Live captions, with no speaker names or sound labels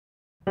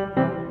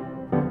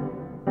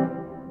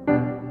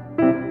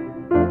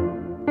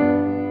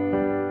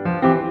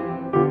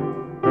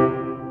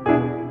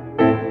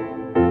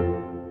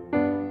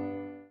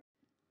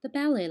The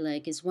ballet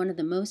leg is one of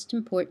the most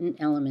important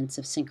elements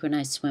of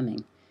synchronized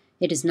swimming.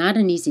 It is not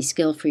an easy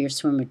skill for your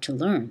swimmer to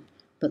learn,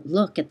 but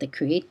look at the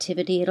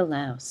creativity it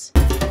allows.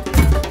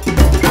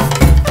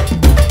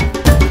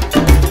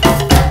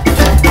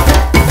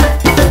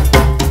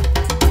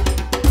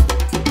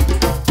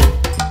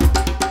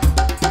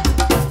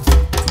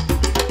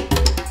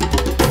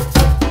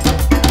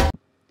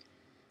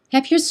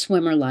 Have your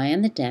swimmer lie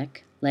on the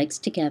deck, legs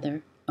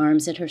together,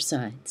 arms at her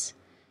sides.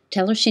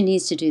 Tell her she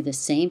needs to do the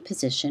same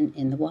position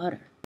in the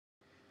water.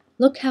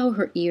 Look how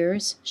her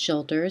ears,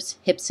 shoulders,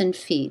 hips, and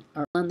feet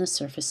are on the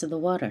surface of the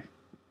water.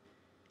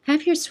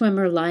 Have your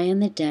swimmer lie on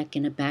the deck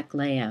in a back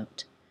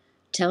layout.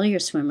 Tell your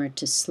swimmer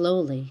to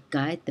slowly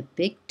guide the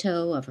big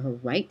toe of her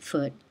right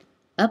foot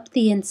up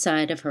the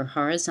inside of her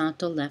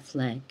horizontal left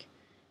leg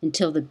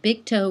until the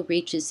big toe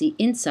reaches the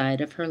inside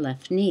of her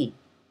left knee.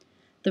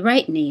 The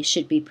right knee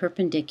should be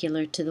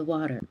perpendicular to the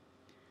water.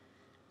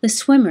 The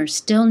swimmer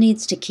still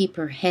needs to keep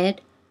her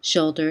head,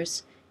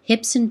 shoulders,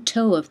 hips, and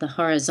toe of the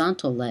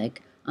horizontal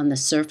leg on the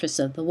surface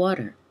of the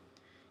water.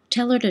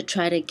 Tell her to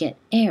try to get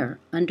air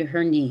under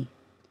her knee.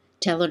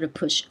 Tell her to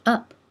push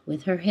up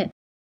with her hip.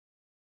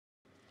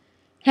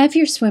 Have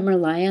your swimmer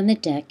lie on the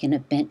deck in a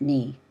bent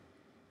knee.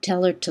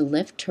 Tell her to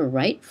lift her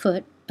right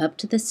foot up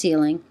to the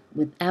ceiling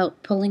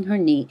without pulling her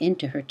knee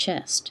into her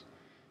chest.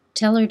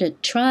 Tell her to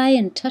try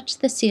and touch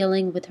the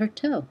ceiling with her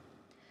toe.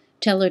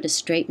 Tell her to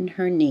straighten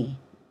her knee.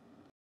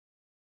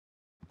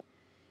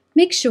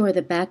 Make sure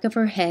the back of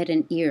her head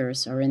and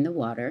ears are in the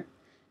water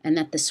and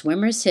that the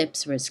swimmer's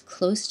hips are as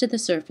close to the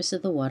surface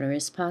of the water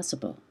as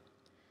possible.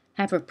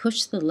 Have her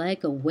push the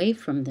leg away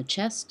from the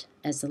chest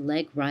as the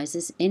leg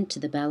rises into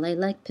the ballet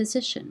leg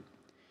position.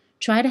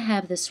 Try to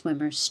have the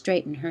swimmer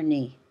straighten her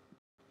knee.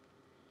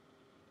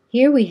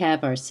 Here we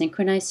have our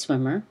synchronized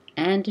swimmer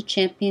and a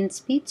champion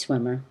speed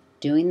swimmer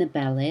doing the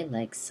ballet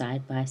leg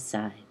side by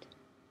side.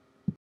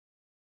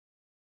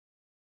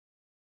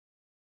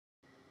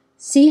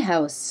 See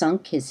how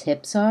sunk his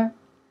hips are?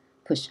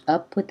 Push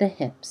up with the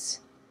hips.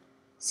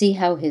 See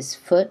how his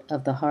foot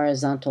of the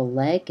horizontal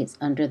leg is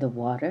under the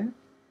water?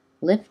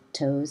 Lift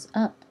toes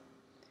up.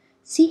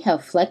 See how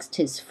flexed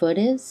his foot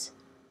is?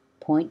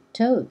 Point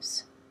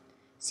toes.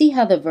 See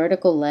how the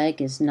vertical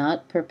leg is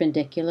not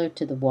perpendicular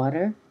to the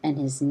water and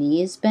his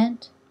knee is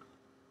bent?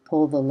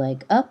 Pull the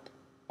leg up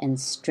and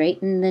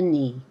straighten the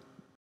knee.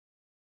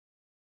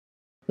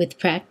 With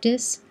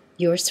practice,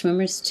 your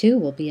swimmers too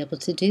will be able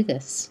to do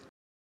this.